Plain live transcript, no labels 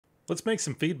Let's make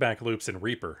some feedback loops in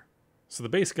Reaper. So the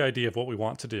basic idea of what we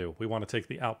want to do, we want to take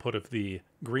the output of the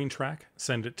green track,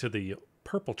 send it to the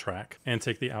purple track, and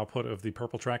take the output of the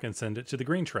purple track and send it to the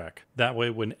green track. That way,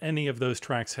 when any of those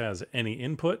tracks has any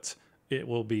input, it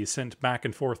will be sent back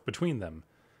and forth between them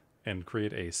and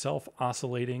create a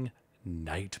self-oscillating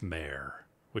nightmare,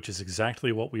 which is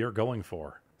exactly what we are going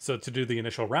for. So to do the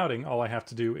initial routing, all I have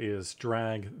to do is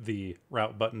drag the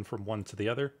route button from one to the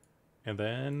other, and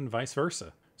then vice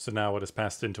versa. So now what is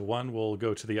passed into one will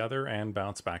go to the other and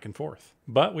bounce back and forth.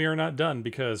 But we are not done,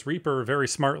 because Reaper very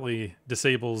smartly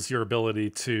disables your ability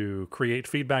to create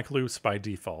feedback loops by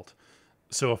default.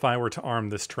 So if I were to arm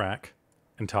this track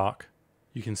and talk,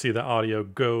 you can see the audio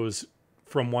goes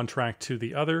from one track to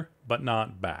the other, but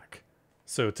not back.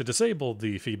 So to disable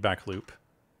the feedback loop,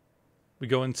 we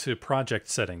go into Project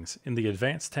Settings. In the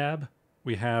Advanced tab,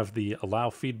 we have the Allow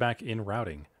Feedback in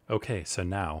Routing. Okay, so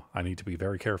now I need to be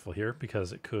very careful here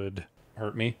because it could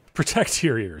hurt me. Protect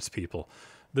your ears, people.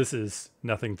 This is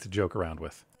nothing to joke around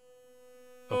with.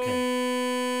 Okay.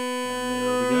 And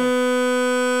there we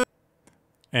go.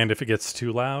 And if it gets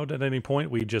too loud at any point,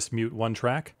 we just mute one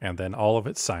track and then all of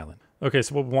it's silent. Okay,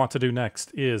 so what we want to do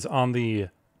next is on the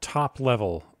top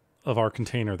level of our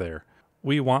container there,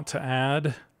 we want to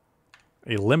add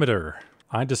a limiter.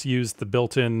 I just used the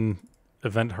built-in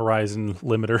Event Horizon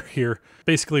limiter here.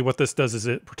 Basically what this does is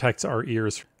it protects our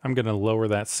ears. I'm going to lower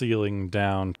that ceiling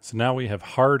down. So now we have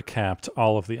hard capped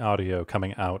all of the audio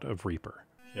coming out of Reaper.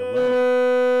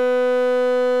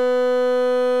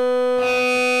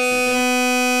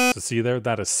 So see there?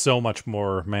 That is so much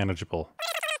more manageable.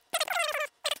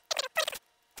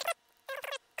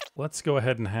 Let's go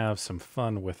ahead and have some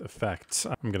fun with effects.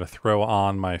 I'm going to throw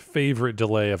on my favorite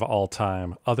delay of all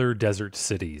time, Other Desert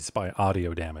Cities by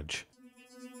Audio Damage.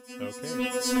 Okay.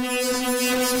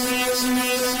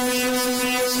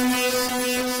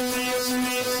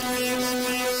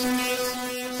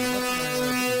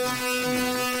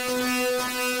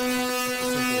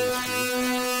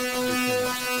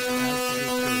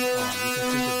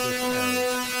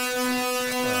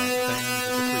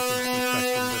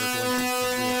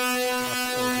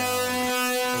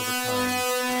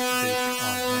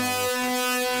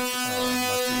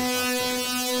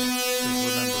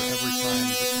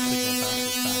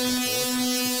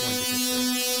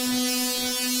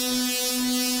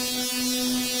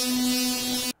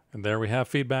 And there we have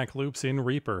feedback loops in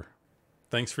Reaper.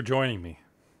 Thanks for joining me.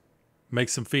 Make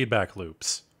some feedback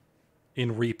loops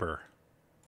in Reaper.